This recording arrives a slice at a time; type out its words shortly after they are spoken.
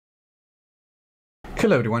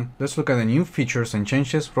Hello everyone, let's look at the new features and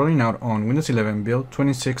changes rolling out on Windows 11 build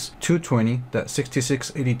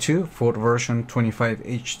 26220.6682 for version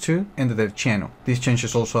 25H2 and the dev channel. These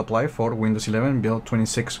changes also apply for Windows 11 build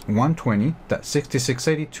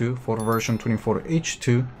 26120.6682 for version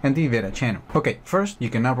 24H2 and the beta channel. Okay, first you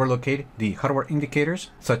can now relocate the hardware indicators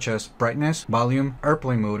such as brightness, volume,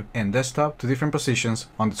 airplane mode, and desktop to different positions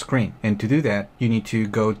on the screen. And to do that, you need to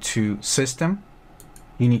go to System.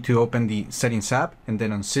 You need to open the Settings app and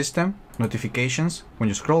then on System, Notifications. When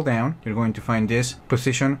you scroll down, you're going to find this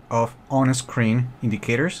position of on-screen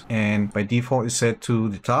indicators, and by default it's set to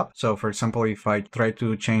the top. So for example, if I try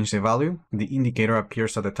to change the value, the indicator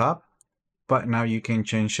appears at the top, but now you can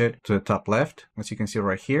change it to the top left, as you can see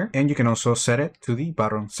right here, and you can also set it to the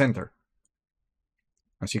bottom center,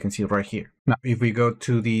 as you can see right here. Now, if we go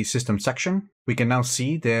to the system section, we can now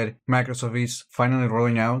see that Microsoft is finally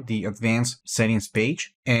rolling out the advanced settings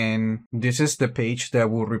page. And this is the page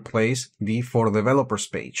that will replace the for developers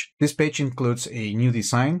page. This page includes a new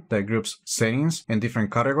design that groups settings in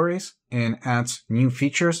different categories and adds new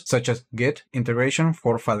features such as Git integration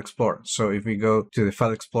for File Explorer. So if we go to the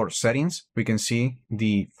File Explorer settings, we can see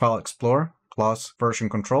the File Explorer plus version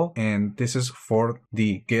control, and this is for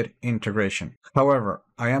the Git integration. However,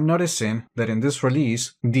 I am noticing that in this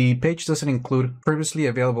release, the page doesn't include previously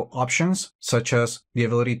available options, such as the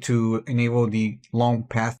ability to enable the long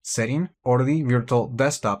path setting or the virtual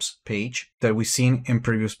desktops page that we've seen in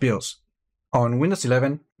previous builds. On Windows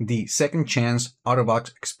 11, the second chance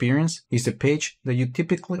out-of-box experience is the page that you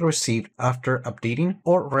typically receive after updating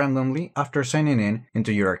or randomly after signing in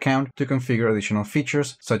into your account to configure additional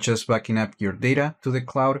features such as backing up your data to the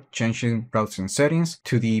cloud, changing browsing settings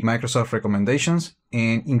to the Microsoft recommendations,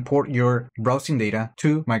 and import your browsing data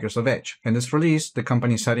to Microsoft Edge. In this release, the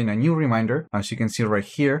company is adding a new reminder, as you can see right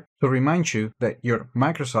here, to remind you that your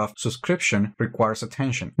Microsoft subscription requires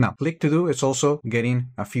attention. Now, Click to Do is also getting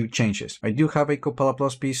a few changes. I do have a Copilot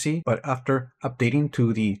Plus PC, but after updating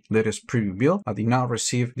to the latest preview build, I did not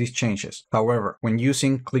receive these changes. However, when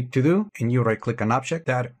using Click to Do and you right-click an object,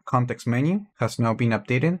 that context menu has now been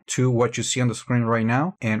updated to what you see on the screen right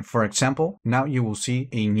now. And for example, now you will see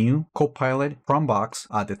a new Copilot prompt box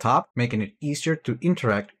at the top, making it easier to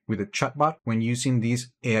interact with the chatbot when using this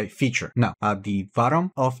AI feature. Now, at the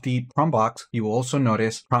bottom of the prompt box, you will also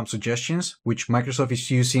notice prompt suggestions, which Microsoft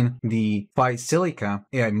is using the Phi Silica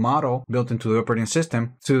AI model built into the operating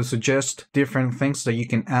system to suggest different things that you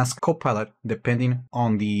can ask Copilot depending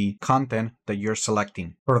on the content that you're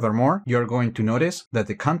selecting. Furthermore, you're going to notice that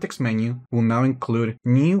the context menu will now include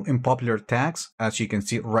new and popular tags, as you can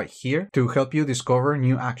see right here, to help you discover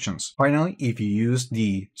new actions. Finally, if you use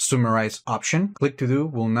the summarize option, Click to Do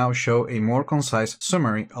will now show a more concise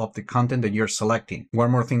summary of the content that you're selecting. One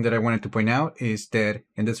more thing that I wanted to point out is that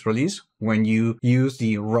in this release, when you use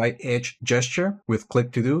the right edge gesture with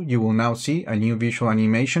Click to Do, you will now see a new visual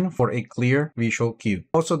animation for a clear visual cue.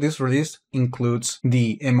 Also, this release includes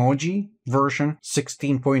the Emoji version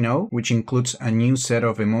 16.0, which includes a new set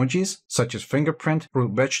of emojis such as fingerprint,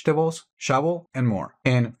 fruit vegetables, shovel, and more.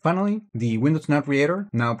 And finally, the Windows Narrator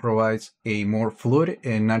now provides a more fluid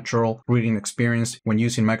and natural reading experience when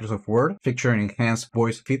using Microsoft Word, featuring enhanced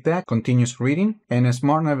voice feedback, continuous reading, and a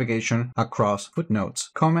smart navigation across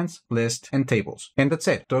footnotes, comments, lists, and tables. And that's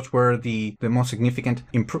it. Those were the most significant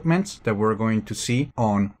improvements that we're going to see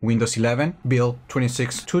on Windows 11 build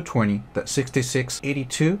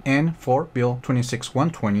 26220.6682 and for build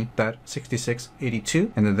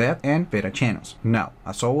 26120.6682 and the dev and beta channels. Now,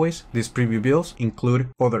 as always, these preview builds include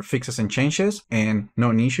other fixes and changes and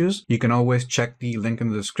known issues. You can always check the link in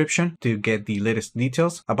the description to get the latest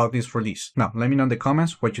details about this release. Now, let me know in the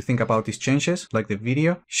comments what you think about these changes. Like the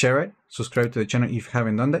video, share it, subscribe to the channel if you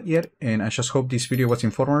haven't done that yet, and I just hope this video was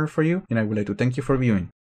informative for you, and I would like to thank you for viewing.